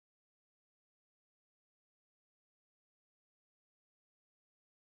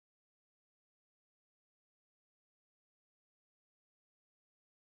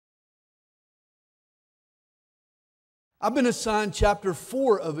I've been assigned chapter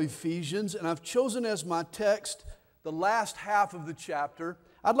 4 of Ephesians, and I've chosen as my text the last half of the chapter.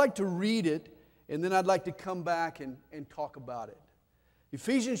 I'd like to read it, and then I'd like to come back and talk about it.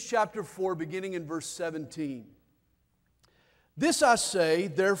 Ephesians chapter 4, beginning in verse 17. This I say,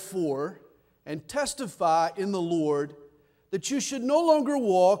 therefore, and testify in the Lord, that you should no longer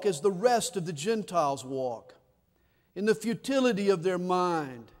walk as the rest of the Gentiles walk, in the futility of their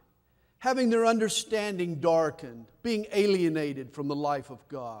mind, having their understanding darkened, being alienated from the life of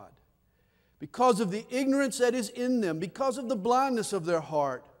God, because of the ignorance that is in them, because of the blindness of their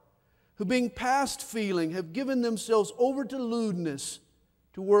heart, who being past feeling have given themselves over to lewdness,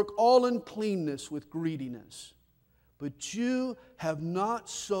 to work all uncleanness with greediness. But you have not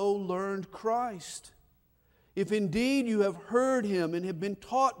so learned Christ. If indeed you have heard Him and have been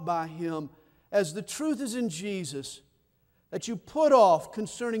taught by Him, as the truth is in Jesus, that you put off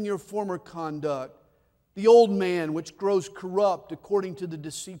concerning your former conduct the old man which grows corrupt according to the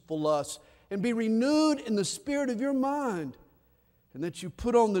deceitful lusts, and be renewed in the spirit of your mind, and that you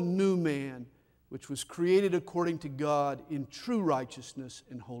put on the new man which was created according to God in true righteousness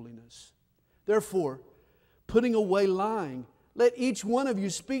and holiness. Therefore, putting away lying, let each one of you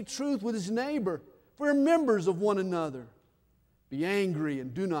speak truth with his neighbor, for we are members of one another. Be angry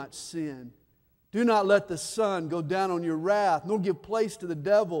and do not sin. Do not let the sun go down on your wrath, nor give place to the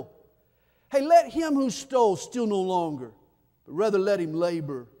devil. Hey, let him who stole steal no longer, but rather let him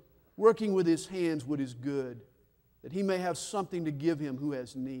labor, working with his hands what is good, that he may have something to give him who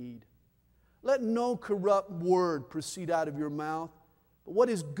has need. Let no corrupt word proceed out of your mouth, but what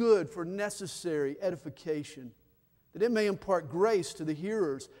is good for necessary edification, that it may impart grace to the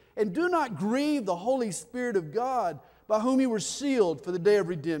hearers. And do not grieve the Holy Spirit of God, by whom you were sealed for the day of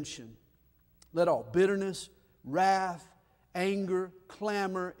redemption. Let all bitterness, wrath, anger,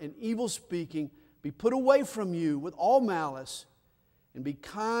 clamor, and evil speaking be put away from you with all malice, and be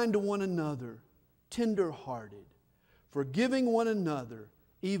kind to one another, tender-hearted, forgiving one another,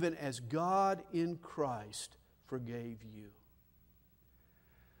 even as God in Christ forgave you.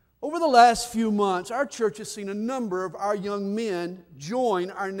 Over the last few months, our church has seen a number of our young men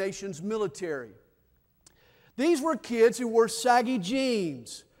join our nation's military. These were kids who wore saggy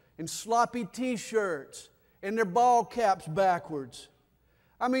jeans and sloppy t-shirts and their ball caps backwards.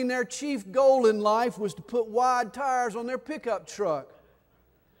 I mean, their chief goal in life was to put wide tires on their pickup truck.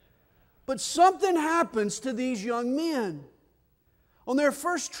 But something happens to these young men. On their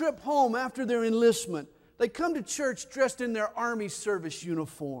first trip home after their enlistment, they come to church dressed in their Army service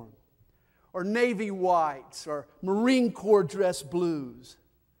uniform, or Navy whites, or Marine Corps dress blues.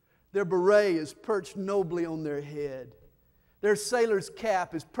 Their beret is perched nobly on their head. Their sailor's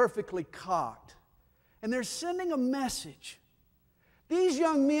cap is perfectly cocked. And they're sending a message. These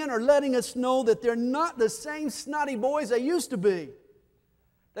young men are letting us know that they're not the same snotty boys they used to be.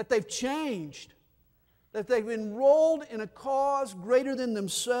 That they've changed. That they've enrolled in a cause greater than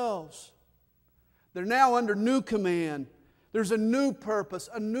themselves. They're now under new command. There's a new purpose,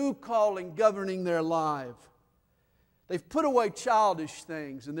 a new calling governing their life. They've put away childish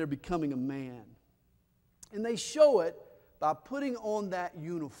things and they're becoming a man. And they show it by putting on that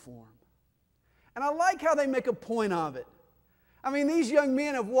uniform. And I like how they make a point of it. I mean, these young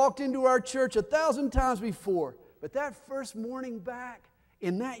men have walked into our church 1,000 times before, but that first morning back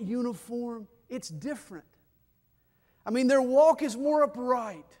in that uniform, it's different. I mean, their walk is more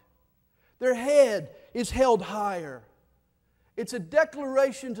upright. Their head is held higher. It's a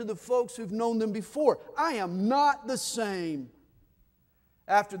declaration to the folks who've known them before. I am not the same.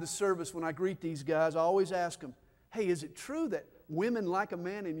 After the service, when I greet these guys, I always ask them, hey, is it true that women like a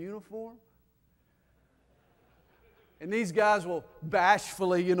man in uniform? And these guys will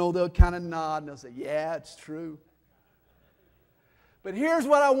bashfully, they'll kind of nod and they'll say, yeah, it's true. But here's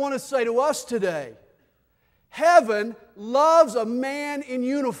what I want to say to us today. Heaven loves a man in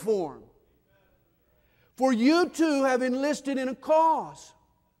uniform. For you too have enlisted in a cause,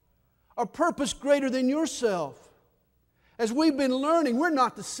 a purpose greater than yourself. As we've been learning, we're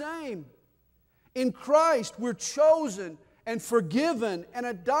not the same. In Christ, we're chosen and forgiven and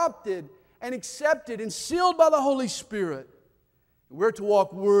adopted and accepted and sealed by the Holy Spirit. We're to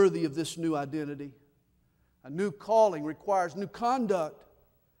walk worthy of this new identity. A new calling requires new conduct.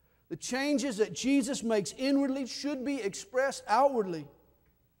 The changes that Jesus makes inwardly should be expressed outwardly.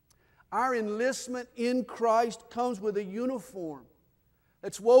 Our enlistment in Christ comes with a uniform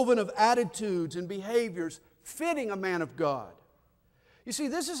that's woven of attitudes and behaviors fitting a man of God. You see,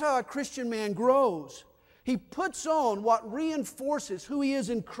 this is how a Christian man grows. He puts on what reinforces who he is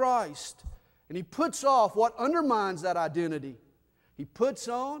in Christ, and he puts off what undermines that identity. He puts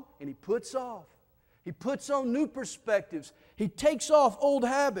on and he puts off. He puts on new perspectives. He takes off old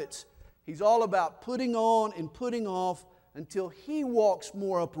habits. He's all about putting on and putting off until he walks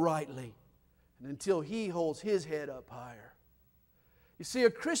more uprightly and until he holds his head up higher. You see,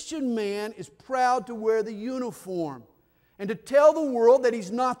 a Christian man is proud to wear the uniform and to tell the world that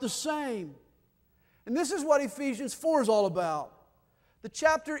he's not the same. And this is what Ephesians 4 is all about. The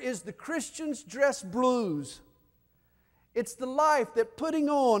chapter is the Christian's dress blues. It's the life that putting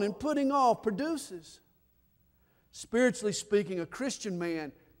on and putting off produces. Spiritually speaking, a Christian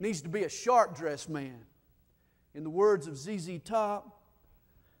man needs to be a sharp-dressed man. In the words of ZZ Top,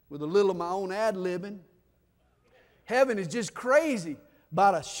 with a little of my own ad-libbing, heaven is just crazy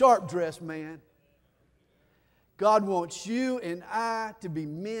about a sharp-dressed man. God wants you and I to be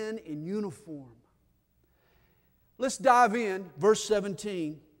men in uniform. Let's dive in, verse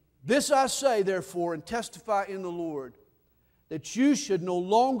 17. This I say, therefore, and testify in the Lord, that you should no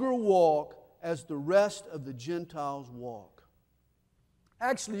longer walk as the rest of the Gentiles walk.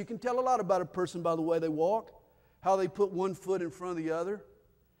 Actually, you can tell a lot about a person by the way they walk, how they put one foot in front of the other.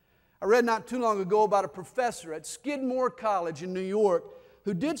 I read not too long ago about a professor at Skidmore College in New York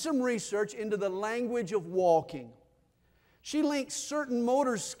who did some research into the language of walking. She linked certain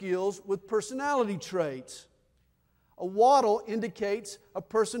motor skills with personality traits. A waddle indicates a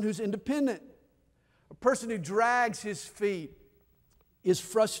person who's independent. A person who drags his feet is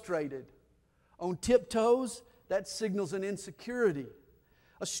frustrated. On tiptoes, that signals an insecurity.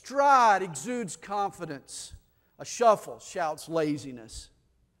 A stride exudes confidence. A shuffle shouts laziness.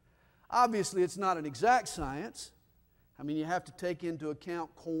 Obviously, it's not an exact science. I mean, you have to take into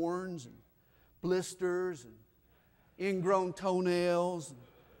account corns and blisters and ingrown toenails and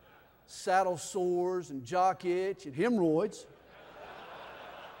saddle sores and jock itch and hemorrhoids.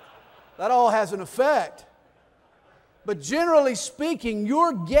 That all has an effect. But generally speaking,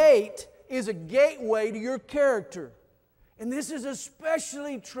 your gait is a gateway to your character. And this is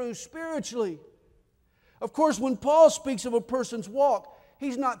especially true spiritually. Of course, when Paul speaks of a person's walk,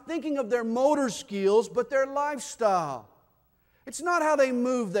 he's not thinking of their motor skills, but their lifestyle. It's not how they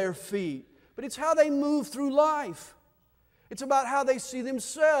move their feet, but it's how they move through life. It's about how they see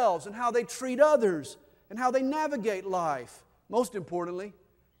themselves and how they treat others and how they navigate life. Most importantly,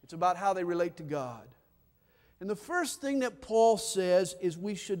 it's about how they relate to God. And the first thing that Paul says is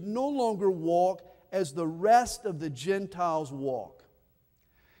we should no longer walk as the rest of the Gentiles walk.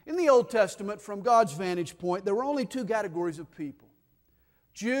 In the Old Testament, from God's vantage point, there were only two categories of people: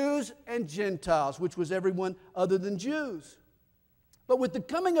 Jews and Gentiles, which was everyone other than Jews. But with the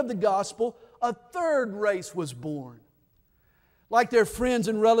coming of the gospel, a third race was born. Like their friends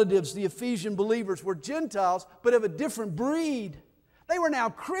and relatives, the Ephesian believers were Gentiles, but of a different breed. They were now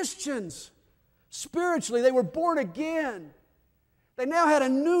Christians. Spiritually, they were born again. They now had a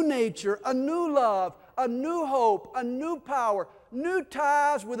new nature, a new love, a new hope, a new power, new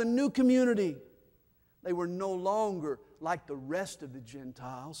ties with a new community. They were no longer like the rest of the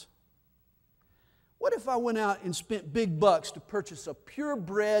Gentiles. What if I went out and spent big bucks to purchase a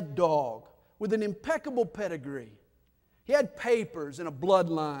purebred dog with an impeccable pedigree? He had papers and a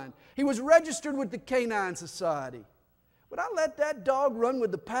bloodline. He was registered with the Canine Society. Would I let that dog run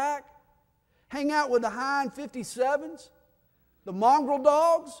with the pack? Hang out with the Hind 57s? The mongrel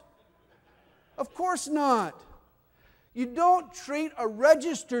dogs? Of course not. You don't treat a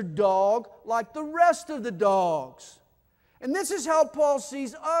registered dog like the rest of the dogs. And this is how Paul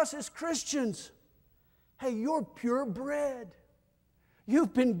sees us as Christians. Hey, you're purebred.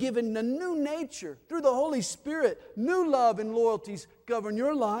 You've been given a new nature through the Holy Spirit. New love and loyalties govern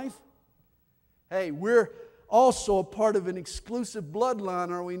your life. Hey, we're also a part of an exclusive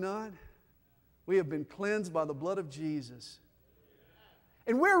bloodline, are we not? We have been cleansed by the blood of Jesus.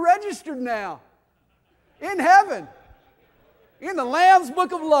 And we're registered now in heaven, in the Lamb's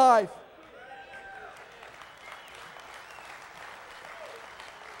Book of Life.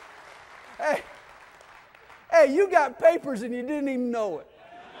 Hey, you got papers and you didn't even know it.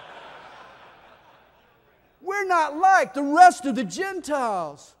 We're not like the rest of the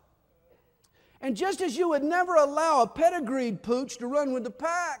Gentiles. And just as you would never allow a pedigreed pooch to run with the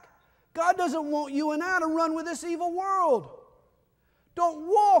pack, God doesn't want you and I to run with this evil world. Don't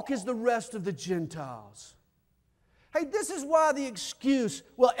walk as the rest of the Gentiles. Hey, this is why the excuse,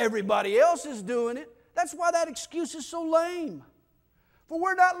 well, everybody else is doing it, that's why that excuse is so lame. For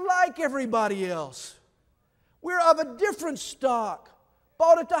we're not like everybody else. We're of a different stock,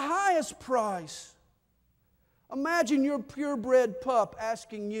 bought at the highest price. Imagine your purebred pup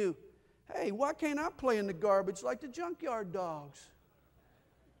asking you, hey, why can't I play in the garbage like the junkyard dogs?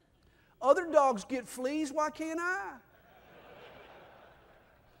 Other dogs get fleas, why can't I?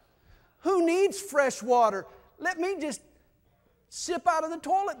 Who needs fresh water? Let me just sip out of the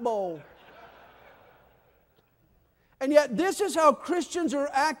toilet bowl. And yet this is how Christians are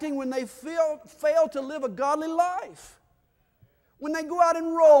acting when they fail to live a godly life. When they go out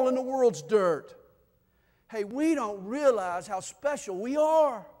and roll in the world's dirt. Hey, we don't realize how special we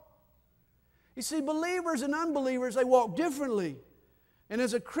are. You see, believers and unbelievers, they walk differently. And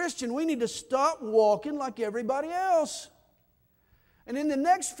as a Christian, we need to stop walking like everybody else. And in the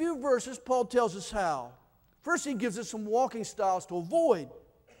next few verses, Paul tells us how. First, he gives us some walking styles to avoid.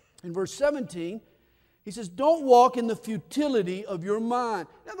 In verse 17, he says, don't walk in the futility of your mind.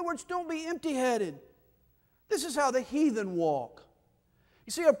 In other words, don't be empty-headed. This is how the heathen walk.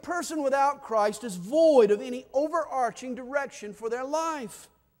 You see, a person without Christ is void of any overarching direction for their life.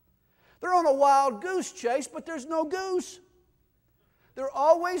 They're on a wild goose chase, but there's no goose. They're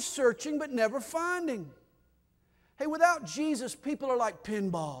always searching, but never finding. Hey, without Jesus, people are like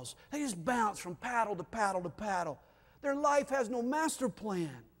pinballs. They just bounce from paddle to paddle to paddle. Their life has no master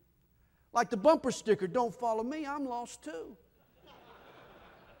plan. Like the bumper sticker, don't follow me, I'm lost too.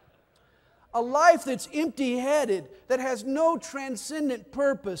 A life that's empty-headed, that has no transcendent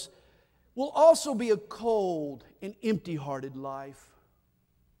purpose, will also be a cold and empty-hearted life.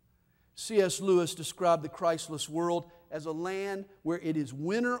 C.S. Lewis described the Christless world as a land where it is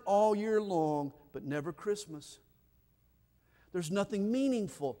winter all year long, but never Christmas. There's nothing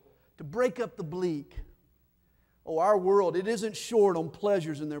meaningful to break up the bleak. Oh, our world, it isn't short on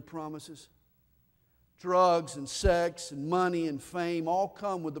pleasures and their promises. Drugs and sex and money and fame all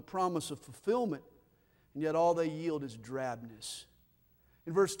come with the promise of fulfillment, and yet all they yield is drabness.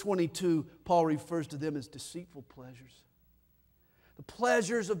 In verse 22, Paul refers to them as deceitful pleasures. The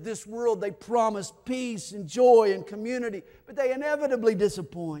pleasures of this world, they promise peace and joy and community, but they inevitably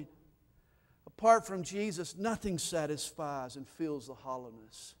disappoint. Apart from Jesus, nothing satisfies and fills the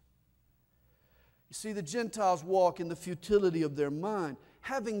hollowness. You see, the Gentiles walk in the futility of their mind,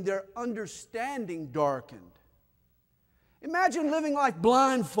 having their understanding darkened. Imagine living life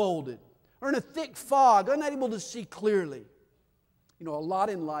blindfolded or in a thick fog, unable to see clearly. You know, a lot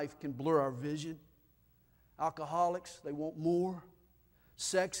in life can blur our vision. Alcoholics, they want more.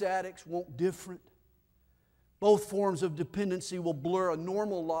 Sex addicts want different. Both forms of dependency will blur a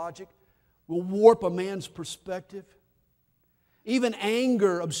normal logic, will warp a man's perspective. Even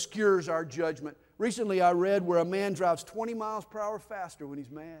anger obscures our judgment. Recently I read where a man drives 20 miles per hour faster when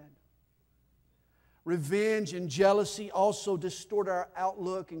he's mad. Revenge and jealousy also distort our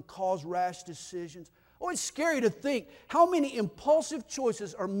outlook and cause rash decisions. Oh, it's scary to think how many impulsive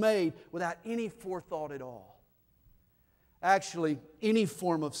choices are made without any forethought at all. Actually, any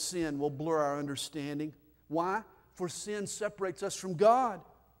form of sin will blur our understanding. Why? For sin separates us from God.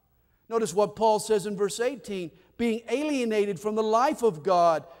 Notice what Paul says in verse 18, being alienated from the life of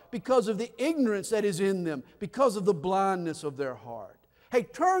God because of the ignorance that is in them, because of the blindness of their heart. Hey,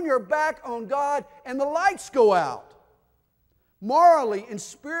 turn your back on God and the lights go out. Morally and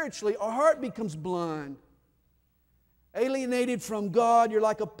spiritually, our heart becomes blind. Alienated from God, you're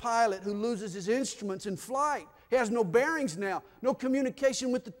like a pilot who loses his instruments in flight. He has no bearings now, no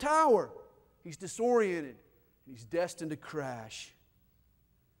communication with the tower. He's disoriented, and he's destined to crash.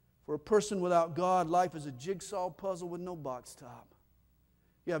 For a person without God, life is a jigsaw puzzle with no box top.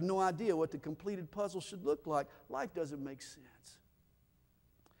 You have no idea what the completed puzzle should look like. Life doesn't make sense.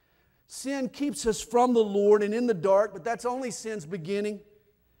 Sin keeps us from the Lord and in the dark, but that's only sin's beginning.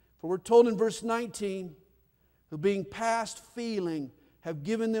 For we're told in verse 19, who being past feeling have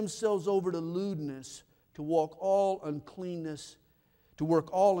given themselves over to lewdness, to work all uncleanness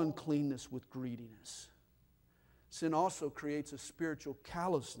with greediness. Sin also creates a spiritual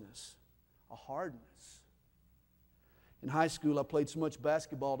callousness, a hardness. In high school, I played so much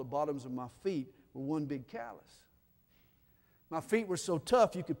basketball, the bottoms of my feet were one big callus. My feet were so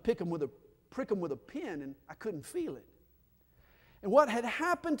tough, you could prick them with a pin, and I couldn't feel it. And what had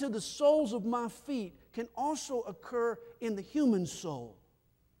happened to the soles of my feet can also occur in the human soul.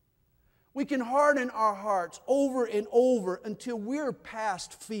 We can harden our hearts over and over until we're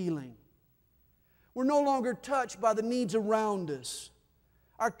past feeling. We're no longer touched by the needs around us.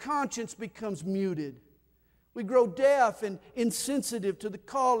 Our conscience becomes muted. We grow deaf and insensitive to the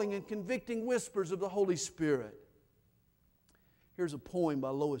calling and convicting whispers of the Holy Spirit. Here's a poem by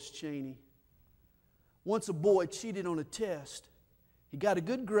Lois Cheney. Once a boy cheated on a test. He got a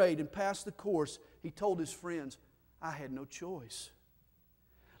good grade and passed the course. He told his friends, I had no choice.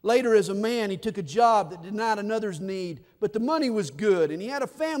 Later, as a man, he took a job that denied another's need, but the money was good, and he had a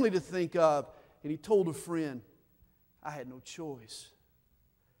family to think of, and he told a friend, I had no choice.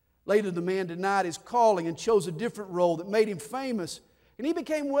 Later, the man denied his calling and chose a different role that made him famous, And he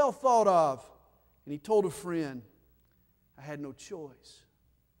became well thought of. And he told a friend, I had no choice.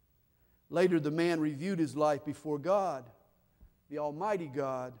 Later, the man reviewed his life before God, the Almighty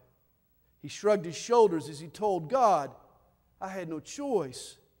God. He shrugged his shoulders as he told God, I had no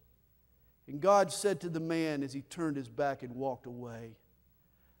choice. And God said to the man as he turned his back and walked away,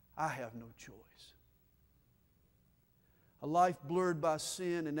 I have no choice. A life blurred by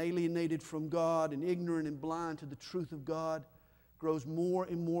sin and alienated from God and ignorant and blind to the truth of God grows more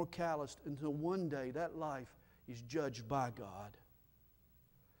and more calloused until one day that life is judged by God.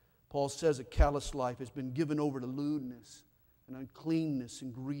 Paul says a callous life has been given over to lewdness and uncleanness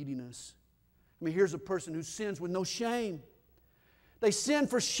and greediness. I mean, here's a person who sins with no shame. They sin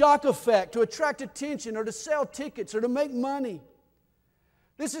for shock effect, to attract attention, or to sell tickets, or to make money.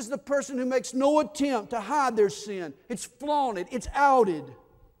 This is the person who makes no attempt to hide their sin. It's flaunted, it's outed.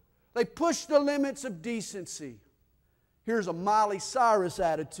 They push the limits of decency. Here's a Miley Cyrus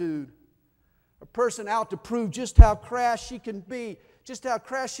attitude. A person out to prove just how crass she can be, just how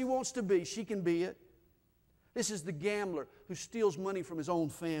crass she wants to be. She can be it. This is the gambler who steals money from his own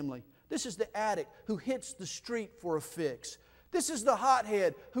family. This is the addict who hits the street for a fix. This is the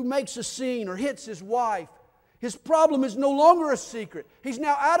hothead who makes a scene or hits his wife. His problem is no longer a secret. He's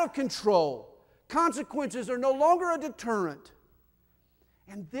now out of control. Consequences are no longer a deterrent.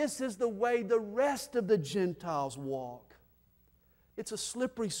 And this is the way the rest of the Gentiles walk. It's a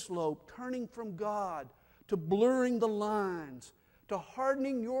slippery slope, turning from God to blurring the lines, to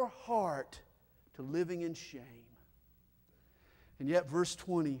hardening your heart, to living in shame. And yet verse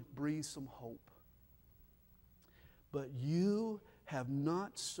 20 breathes some hope. But you have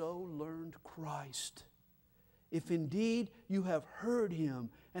not so learned Christ, if indeed you have heard Him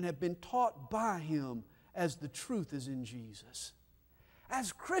and have been taught by Him, as the truth is in Jesus.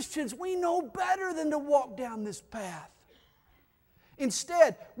 As Christians, we know better than to walk down this path.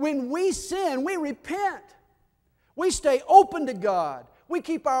 Instead, when we sin, we repent. We stay open to God. We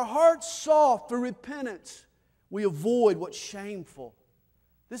keep our hearts soft through repentance. We avoid what's shameful.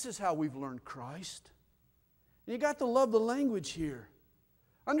 This is how we've learned Christ. And you got to love the language here.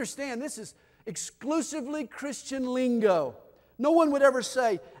 Understand, this is exclusively Christian lingo. No one would ever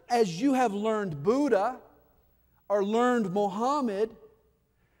say, as you have learned Buddha or learned Muhammad.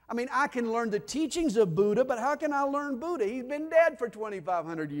 I mean, I can learn the teachings of Buddha, but how can I learn Buddha? He's been dead for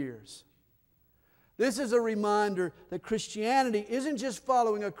 2,500 years. This is a reminder that Christianity isn't just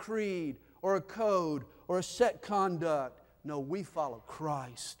following a creed or a code or a set conduct. No, we follow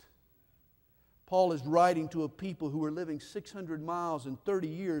Christ. Paul is writing to a people who were living 600 miles and 30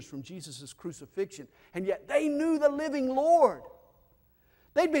 years from Jesus' crucifixion, and yet they knew the living Lord.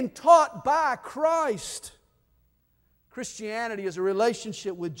 They'd been taught by Christ. Christianity is a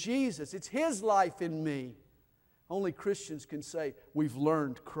relationship with Jesus. It's His life in me. Only Christians can say, we've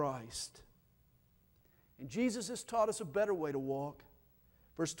learned Christ. And Jesus has taught us a better way to walk.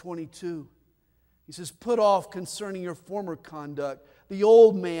 Verse 22, He says, put off concerning your former conduct the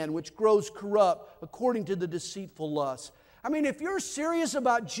old man which grows corrupt according to the deceitful lusts. I mean, if you're serious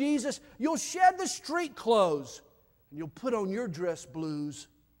about Jesus, you'll shed the street clothes and you'll put on your dress blues.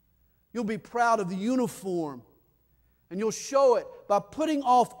 You'll be proud of the uniform. And you'll show it by putting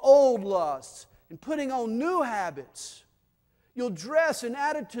off old lusts and putting on new habits. You'll dress in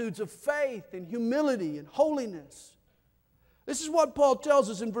attitudes of faith and humility and holiness. This is what Paul tells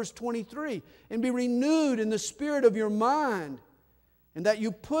us in verse 23. And be renewed in the spirit of your mind, and that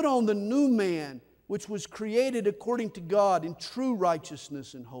you put on the new man, which was created according to God in true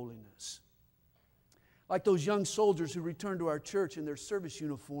righteousness and holiness. Like those young soldiers who return to our church in their service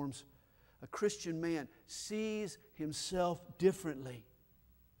uniforms, a Christian man sees himself differently.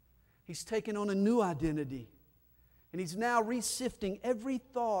 He's taken on a new identity. And he's now resifting every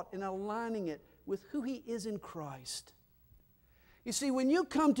thought and aligning it with who he is in Christ. You see, when you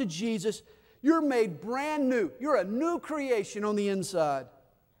come to Jesus, you're made brand new. You're a new creation on the inside.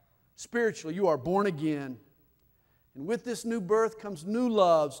 Spiritually, you are born again. And with this new birth comes new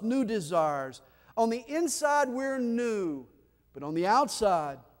loves, new desires. On the inside, we're new. But on the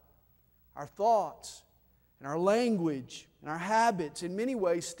outside, our thoughts and our language and our habits in many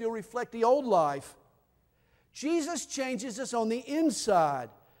ways still reflect the old life. Jesus changes us on the inside,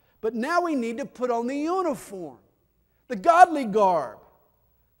 but now we need to put on the uniform, the godly garb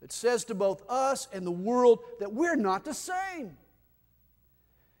that says to both us and the world that we're not the same.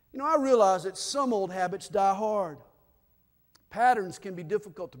 You know, I realize that some old habits die hard. Patterns can be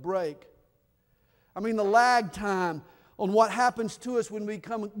difficult to break. I mean, the lag time on what happens to us when we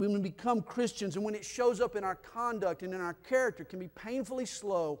become Christians and when it shows up in our conduct and in our character can be painfully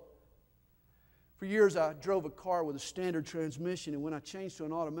slow. For years I drove a car with a standard transmission, and when I changed to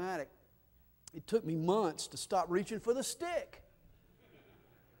an automatic, it took me months to stop reaching for the stick.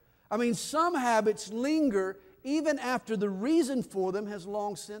 I mean, some habits linger even after the reason for them has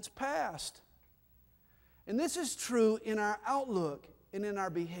long since passed. And this is true in our outlook and in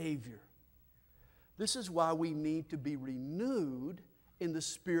our behavior. This is why we need to be renewed in the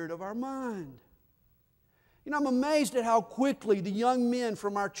spirit of our mind. You know, I'm amazed at how quickly the young men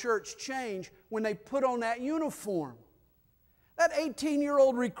from our church change when they put on that uniform. That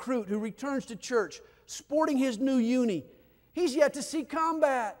 18-year-old recruit who returns to church sporting his new uni, he's yet to see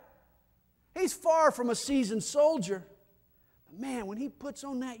combat. He's far from a seasoned soldier. But man, when he puts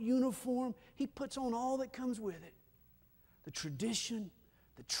on that uniform, he puts on all that comes with it. The tradition,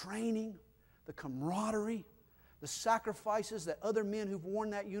 the training, the camaraderie, the sacrifices that other men who've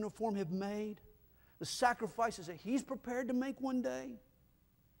worn that uniform have made, the sacrifices that he's prepared to make one day.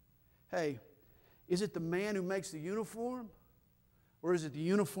 Hey, is it the man who makes the uniform, or is it the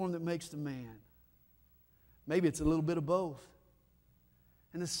uniform that makes the man? Maybe it's a little bit of both.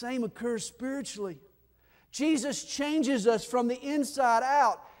 And the same occurs spiritually. Jesus changes us from the inside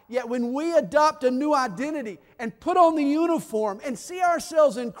out. Yet when we adopt a new identity and put on the uniform and see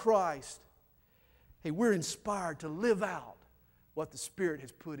ourselves in Christ, hey, we're inspired to live out what the Spirit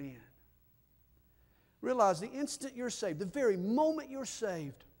has put in. Realize the instant you're saved, the very moment you're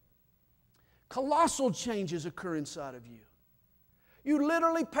saved, colossal changes occur inside of you. You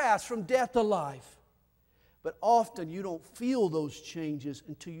literally pass from death to life. But often you don't feel those changes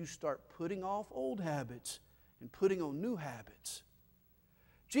until you start putting off old habits and putting on new habits.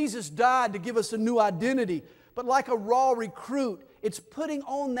 Jesus died to give us a new identity, but like a raw recruit, it's putting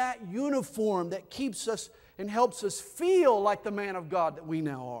on that uniform that keeps us and helps us feel like the man of God that we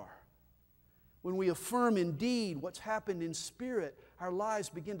now are. When we affirm in deed what's happened in spirit, our lives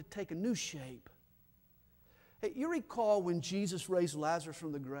begin to take a new shape. Hey, you recall when Jesus raised Lazarus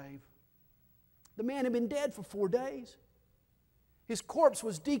from the grave? The man had been dead for 4 days. His corpse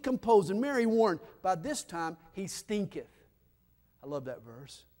was decomposed, and Mary warned, by this time he stinketh. I love that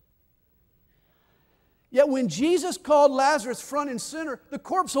verse. Yet when Jesus called Lazarus front and center, the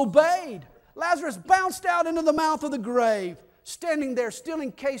corpse obeyed. Lazarus bounced out into the mouth of the grave, standing there still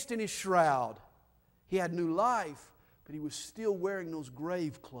encased in his shroud. He had new life, but he was still wearing those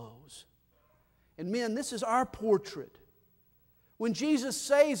grave clothes. And men, this is our portrait. When Jesus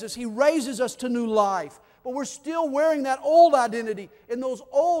saves us, He raises us to new life. But we're still wearing that old identity and those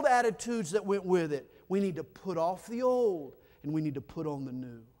old attitudes that went with it. We need to put off the old and we need to put on the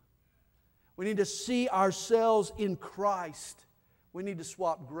new. We need to see ourselves in Christ. We need to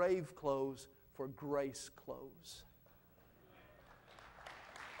swap grave clothes for grace clothes.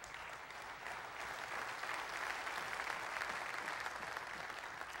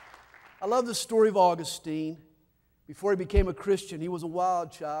 I love the story of Augustine. Before he became a Christian, he was a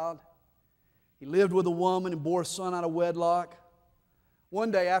wild child. He lived with a woman and bore a son out of wedlock.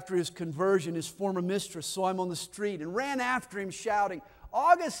 One day after his conversion, his former mistress saw him on the street and ran after him shouting,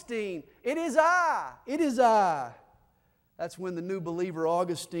 "Augustine, it is I, it is I." That's when the new believer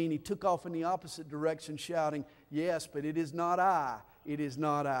Augustine, he took off in the opposite direction shouting, "Yes, but it is not I, it is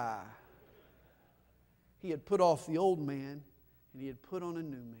not I." He had put off the old man and he had put on a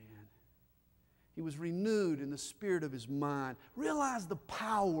new man. He was renewed in the spirit of his mind. Realize the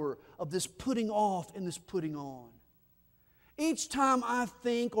power of this putting off and this putting on. Each time I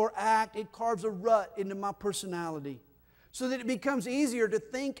think or act, it carves a rut into my personality so that it becomes easier to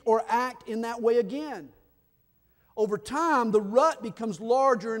think or act in that way again. Over time, the rut becomes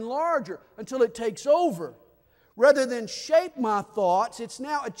larger and larger until it takes over. Rather than shape my thoughts, it's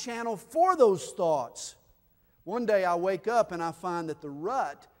now a channel for those thoughts. One day I wake up and I find that the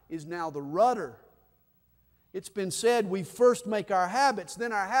rut is now the rudder. It's been said we first make our habits,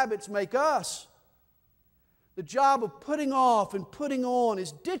 then our habits make us. The job of putting off and putting on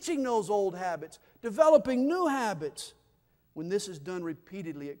is ditching those old habits, developing new habits. When this is done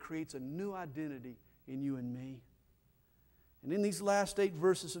repeatedly, it creates a new identity in you and me. And in these last 8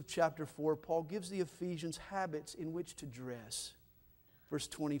 verses of chapter 4, Paul gives the Ephesians habits in which to dress. Verse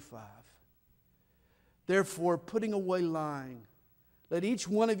 25. Therefore, putting away lying, let each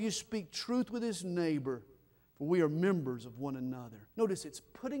one of you speak truth with his neighbor, for we are members of one another. Notice it's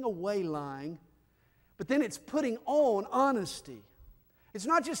putting away lying, but then it's putting on honesty. It's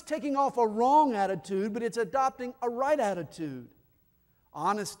not just taking off a wrong attitude, but it's adopting a right attitude.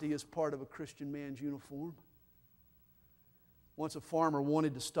 Honesty is part of a Christian man's uniform. Once a farmer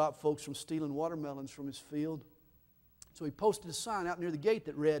wanted to stop folks from stealing watermelons from his field, so he posted a sign out near the gate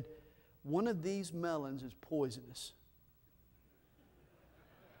that read, "One of these melons is poisonous."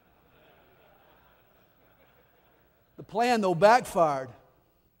 The plan, though, backfired.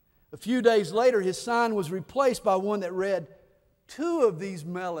 A few days later, his sign was replaced by one that read, "2 of these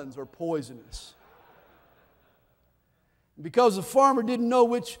melons are poisonous." Because the farmer didn't know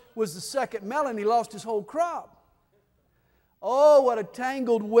which was the second melon, he lost his whole crop. Oh, what a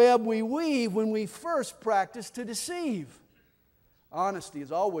tangled web we weave when we first practice to deceive. Honesty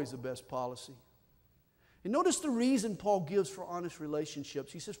is always the best policy. And notice the reason Paul gives for honest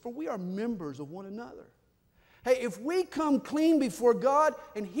relationships. He says, "For we are members of one another." Hey, if we come clean before God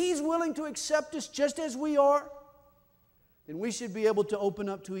and He's willing to accept us just as we are, then we should be able to open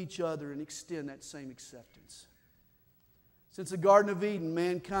up to each other and extend that same acceptance. Since the Garden of Eden,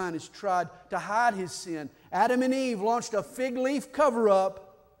 mankind has tried to hide his sin. Adam and Eve launched a fig leaf cover-up.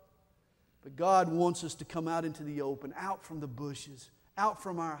 But God wants us to come out into the open, out from the bushes, out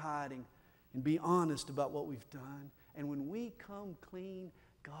from our hiding, and be honest about what we've done. And when we come clean,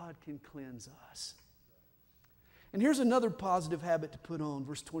 God can cleanse us. And here's another positive habit to put on,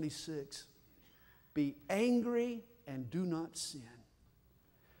 verse 26. Be angry and do not sin.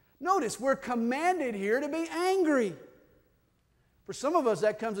 Notice, we're commanded here to be angry. For some of us,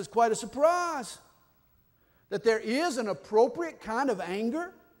 that comes as quite a surprise. That there is an appropriate kind of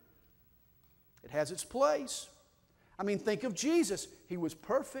anger. It has its place. I mean, think of Jesus. He was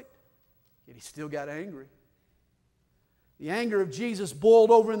perfect, yet He still got angry. The anger of Jesus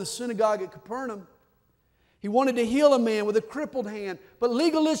boiled over in the synagogue at Capernaum. He wanted to heal a man with a crippled hand, but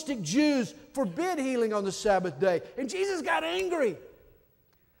legalistic Jews forbid healing on the Sabbath day. And Jesus got angry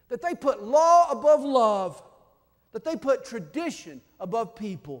that they put law above love, that they put tradition above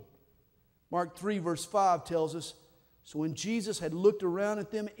people. Mark 3 verse 5 tells us, "So when Jesus had looked around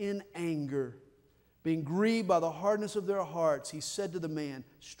at them in anger, being grieved by the hardness of their hearts, He said to the man,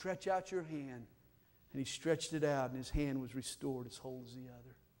 'Stretch out your hand.' And he stretched it out, and his hand was restored as whole as the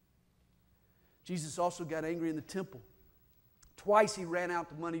other." Jesus also got angry in the temple. Twice He ran out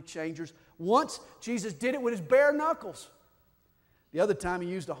the money changers. Once, Jesus did it with His bare knuckles. The other time, He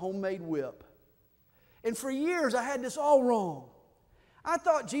used a homemade whip. And for years, I had this all wrong. I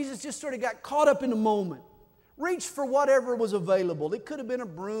thought Jesus just sort of got caught up in the moment, reached for whatever was available. It could have been a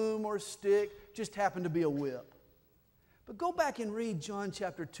broom or a stick, just happened to be a whip. But go back and read John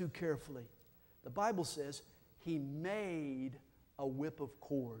chapter 2 carefully. The Bible says He made a whip of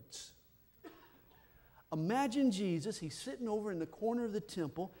cords. Imagine Jesus, He's sitting over in the corner of the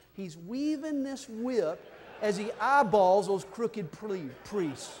temple. He's weaving this whip as He eyeballs those crooked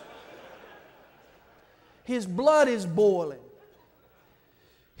priests. His blood is boiling.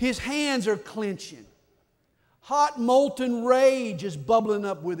 His hands are clenching. Hot molten rage is bubbling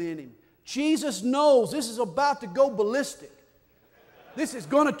up within Him. Jesus knows this is about to go ballistic. This is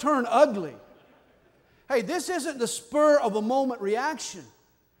going to turn ugly. Hey, this isn't the spur of a moment reaction.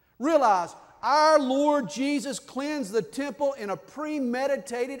 Realize, our Lord Jesus cleansed the temple in a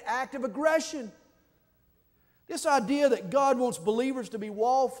premeditated act of aggression. This idea that God wants believers to be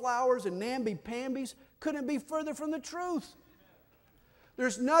wallflowers and namby-pambies couldn't be further from the truth.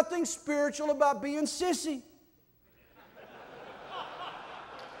 There's nothing spiritual about being sissy.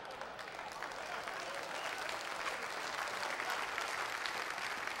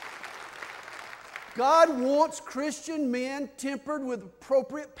 God wants Christian men tempered with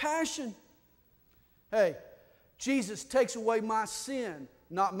appropriate passion. Hey, Jesus takes away my sin,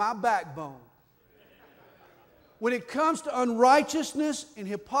 not my backbone. When it comes to unrighteousness and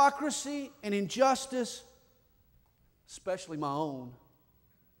hypocrisy and injustice, especially my own,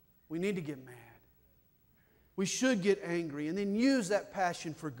 we need to get mad. We should get angry and then use that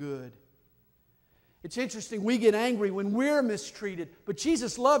passion for good. It's interesting, we get angry when we're mistreated, but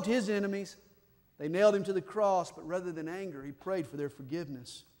Jesus loved His enemies. They nailed Him to the cross, but rather than anger, He prayed for their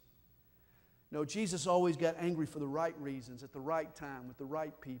forgiveness. No, Jesus always got angry for the right reasons, at the right time, with the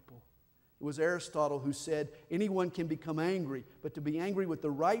right people. It was Aristotle who said, anyone can become angry, but to be angry with the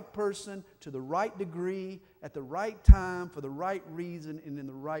right person, to the right degree, at the right time, for the right reason, and in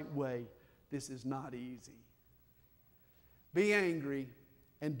the right way, this is not easy. Be angry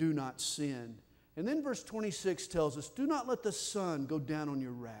and do not sin. And then verse 26 tells us, do not let the sun go down on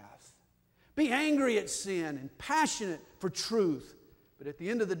your wrath. Be angry at sin and passionate for truth. But at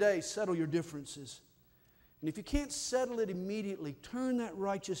the end of the day, settle your differences. And if you can't settle it immediately, turn that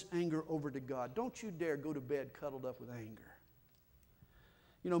righteous anger over to God. Don't you dare go to bed cuddled up with anger.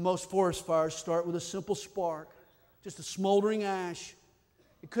 You know, most forest fires start with a simple spark, just a smoldering ash.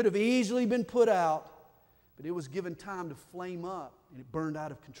 It could have easily been put out, but it was given time to flame up, and it burned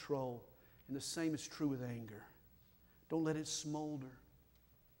out of control. And the same is true with anger. Don't let it smolder.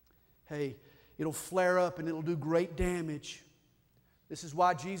 Hey, it'll flare up and it'll do great damage. This is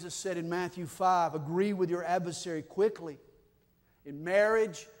why Jesus said in Matthew 5, agree with your adversary quickly. In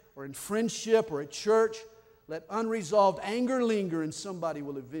marriage or in friendship or at church, let unresolved anger linger and somebody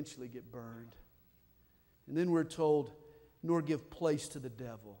will eventually get burned. And then we're told, nor give place to the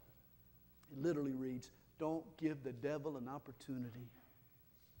devil. It literally reads, don't give the devil an opportunity.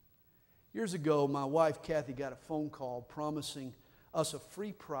 Years ago, my wife Kathy got a phone call promising us a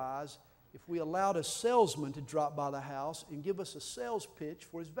free prize if we allowed a salesman to drop by the house and give us a sales pitch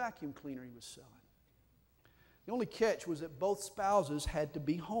for his vacuum cleaner he was selling. The only catch was that both spouses had to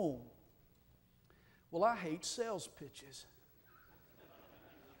be home. Well, I hate sales pitches.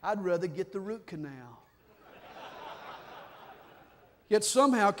 I'd rather get the root canal. Yet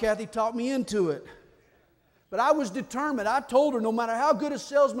somehow Kathy talked me into it. But I was determined. I told her no matter how good a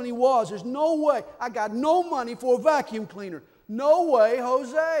salesman he was, there's no way. I got no money for a vacuum cleaner. No way,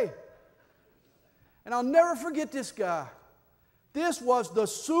 Jose. And I'll never forget this guy. This was the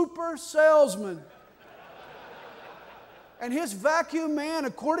super salesman. And his vacuum, man,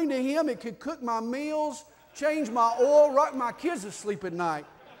 according to him, it could cook my meals, change my oil, rock my kids to sleep at night.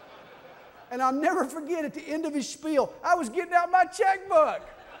 And I'll never forget at the end of his spiel, I was getting out my checkbook.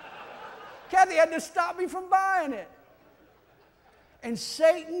 Kathy had to stop me from buying it. And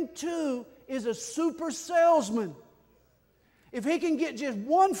Satan, too, is a super salesman. If he can get just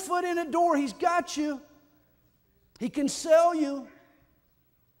one foot in a door, he's got you. He can sell you.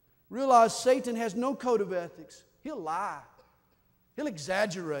 Realize Satan has no code of ethics. He'll lie. He'll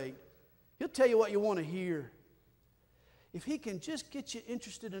exaggerate. He'll tell you what you want to hear. If he can just get you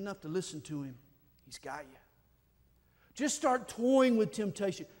interested enough to listen to him, he's got you. Just start toying with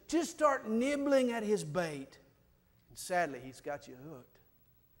temptation. Just start nibbling at his bait. And sadly, he's got you hooked.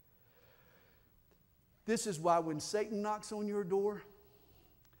 This is why when Satan knocks on your door,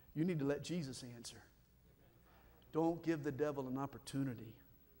 you need to let Jesus answer. Don't give the devil an opportunity.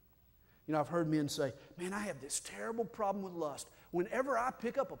 You know, I've heard men say, man, I have this terrible problem with lust. Whenever I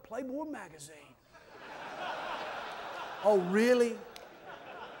pick up a Playboy magazine. Oh, really?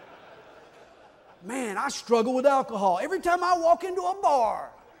 Man, I struggle with alcohol every time I walk into a bar.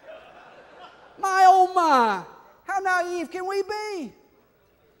 My, oh my, how naive can we be?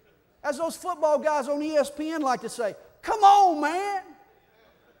 As those football guys on ESPN like to say, come on, man.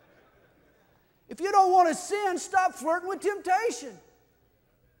 If you don't want to sin, stop flirting with temptation.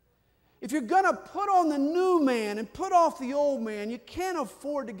 If you're going to put on the new man and put off the old man, you can't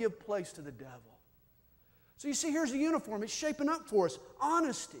afford to give place to the devil. So you see, here's the uniform. It's shaping up for us.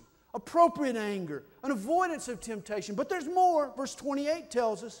 Honesty, appropriate anger, an avoidance of temptation. But there's more. Verse 28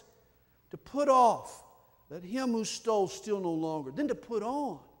 tells us to put off. Let him who stole steal no longer. Then to put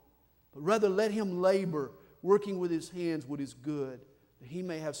on. But rather let him labor, working with his hands what is good, that he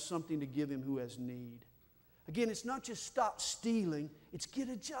may have something to give him who has need. Again, it's not just stop stealing. It's get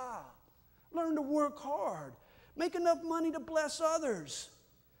a job. Learn to work hard. Make enough money to bless others.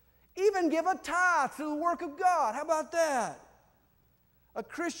 Even give a tithe to the work of God. How about that? A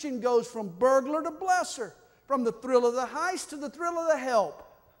Christian goes from burglar to blesser, from the thrill of the heist to the thrill of the help.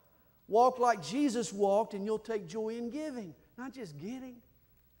 Walk like Jesus walked and you'll take joy in giving, not just getting.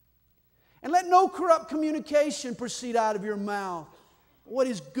 And let no corrupt communication proceed out of your mouth. What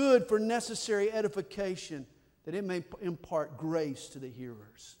is good for necessary edification, that it may impart grace to the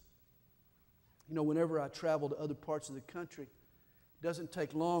hearers. You know, whenever I travel to other parts of the country, it doesn't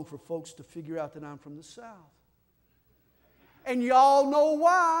take long for folks to figure out that I'm from the South. And y'all know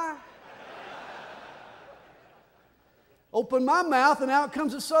why. Open my mouth and out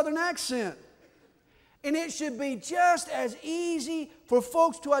comes a Southern accent. And it should be just as easy for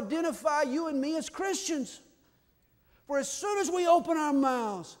folks to identify you and me as Christians. For as soon as we open our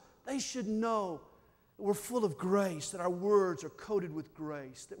mouths, they should know that we're full of grace, that our words are coated with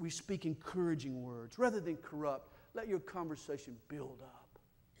grace, that we speak encouraging words rather than corrupt. Let your conversation build up.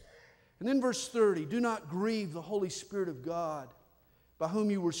 And then verse 30, do not grieve the Holy Spirit of God, by whom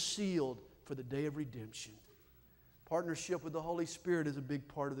you were sealed for the day of redemption. Partnership with the Holy Spirit is a big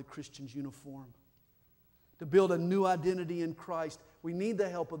part of the Christian's uniform. To build a new identity in Christ, we need the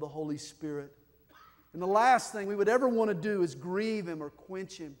help of the Holy Spirit. And the last thing we would ever want to do is grieve Him or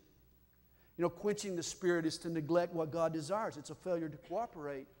quench Him. You know, quenching the Spirit is to neglect what God desires. It's a failure to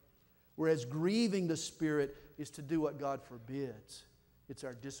cooperate. Whereas grieving the Spirit is to do what God forbids. It's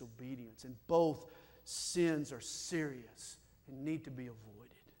our disobedience. And both sins are serious and need to be avoided.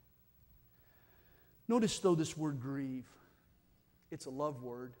 Notice, though, this word grieve. It's a love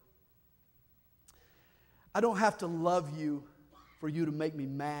word. I don't have to love you for you to make me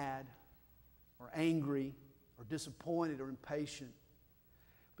mad or angry or disappointed or impatient.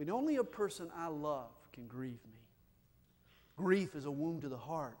 But only a person I love can grieve me. Grief is a wound to the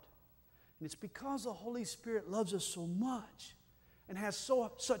heart. And it's because the Holy Spirit loves us so much and has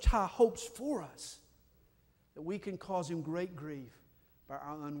such high hopes for us that we can cause Him great grief by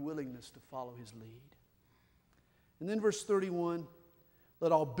our unwillingness to follow His lead. And then verse 31,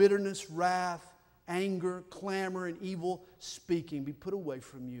 let all bitterness, wrath, anger, clamor, and evil speaking be put away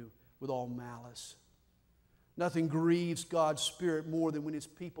from you with all malice. Nothing grieves God's Spirit more than when His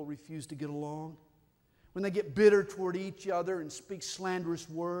people refuse to get along, when they get bitter toward each other and speak slanderous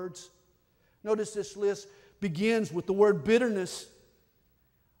words. Notice this list begins with the word bitterness.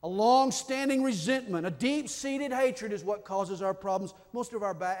 A long-standing resentment, a deep-seated hatred is what causes our problems. Most of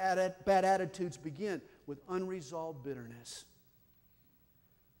our bad attitudes begin with unresolved bitterness.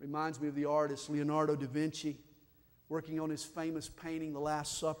 Reminds me of the artist Leonardo da Vinci, working on his famous painting, The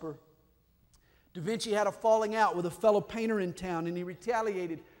Last Supper. Da Vinci had a falling out with a fellow painter in town, and he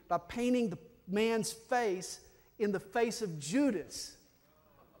retaliated by painting the man's face in the face of Judas.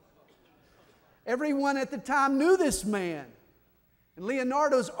 Everyone at the time knew this man. And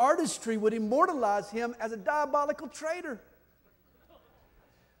Leonardo's artistry would immortalize him as a diabolical traitor.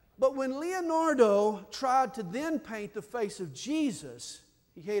 But when Leonardo tried to then paint the face of Jesus,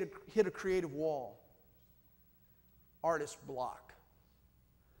 he hit a creative wall. Artist block.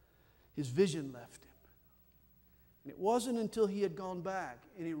 His vision left him. And it wasn't until he had gone back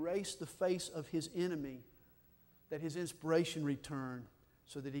and erased the face of his enemy that his inspiration returned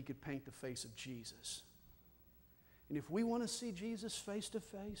so that he could paint the face of Jesus. And if we want to see Jesus face to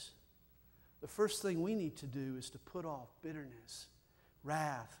face, the first thing we need to do is to put off bitterness,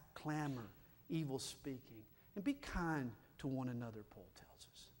 wrath, clamor, evil speaking, and be kind to one another, Paul tells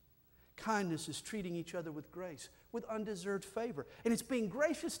us. Kindness is treating each other with grace, with undeserved favor. And it's being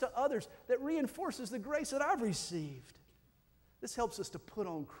gracious to others that reinforces the grace that I've received. This helps us to put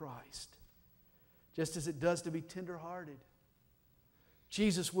on Christ, just as it does to be tenderhearted.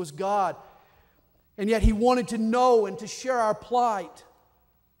 Jesus was God, and yet He wanted to know and to share our plight.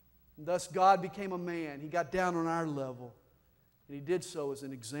 And thus God became a man. He got down on our level, and He did so as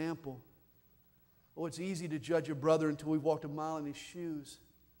an example. Oh, it's easy to judge a brother until we've walked a mile in his shoes.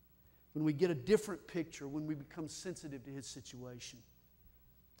 When we get a different picture, when we become sensitive to his situation.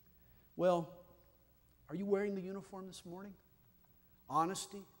 Well, are you wearing the uniform this morning?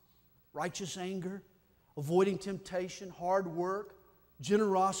 Honesty, righteous anger, avoiding temptation, hard work,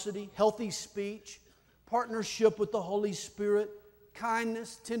 generosity, healthy speech, partnership with the Holy Spirit,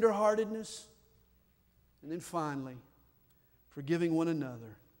 kindness, tenderheartedness, and then finally, forgiving one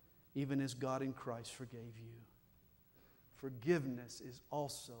another, even as God in Christ forgave you. Forgiveness is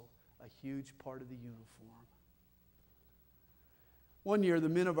also a huge part of the uniform. One year, the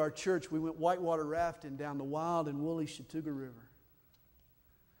men of our church, we went whitewater rafting down the wild and woolly Chattooga River.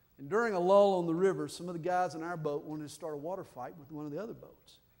 And during a lull on the river, some of the guys in our boat wanted to start a water fight with one of the other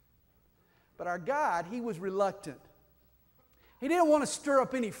boats. But our guide, he was reluctant. He didn't want to stir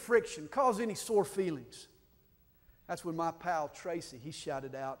up any friction, cause any sore feelings. That's when my pal Tracy, he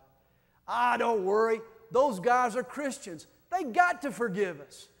shouted out, don't worry, those guys are Christians. They got to forgive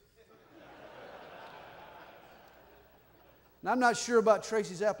us. And I'm not sure about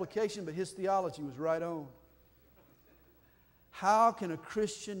Tracy's application, but his theology was right on. How can a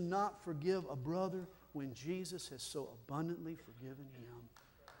Christian not forgive a brother when Jesus has so abundantly forgiven him?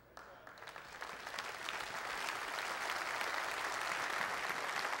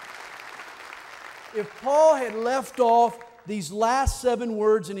 If Paul had left off these last 7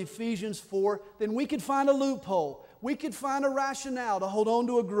 words in Ephesians 4, then we could find a loophole. We could find a rationale to hold on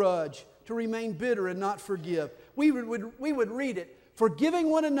to a grudge, to remain bitter and not forgive. We would read it, forgiving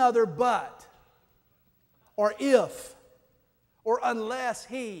one another but, or if, or unless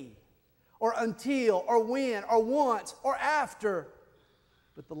he, or until, or when, or once, or after.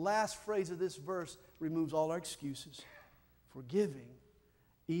 But the last phrase of this verse removes all our excuses. Forgiving,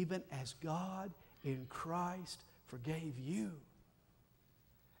 even as God in Christ forgave you.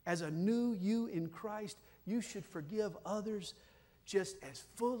 As a new you in Christ, you should forgive others just as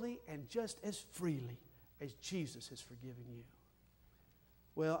fully and just as freely as Jesus has forgiven you.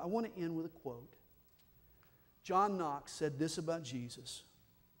 Well, I want to end with a quote. John Knox said this about Jesus.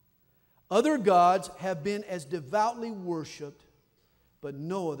 Other gods have been as devoutly worshipped, but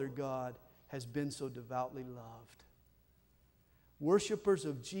no other God has been so devoutly loved. Worshippers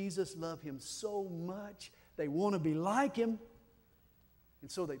of Jesus love Him so much, they want to be like Him. And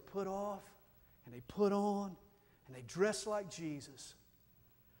so they put off, and they put on, and they dress like Jesus.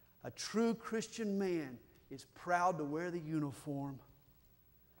 A true Christian man is proud to wear the uniform.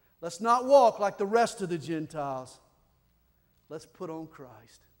 Let's not walk like the rest of the Gentiles. Let's put on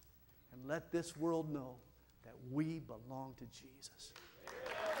Christ and let this world know that we belong to Jesus.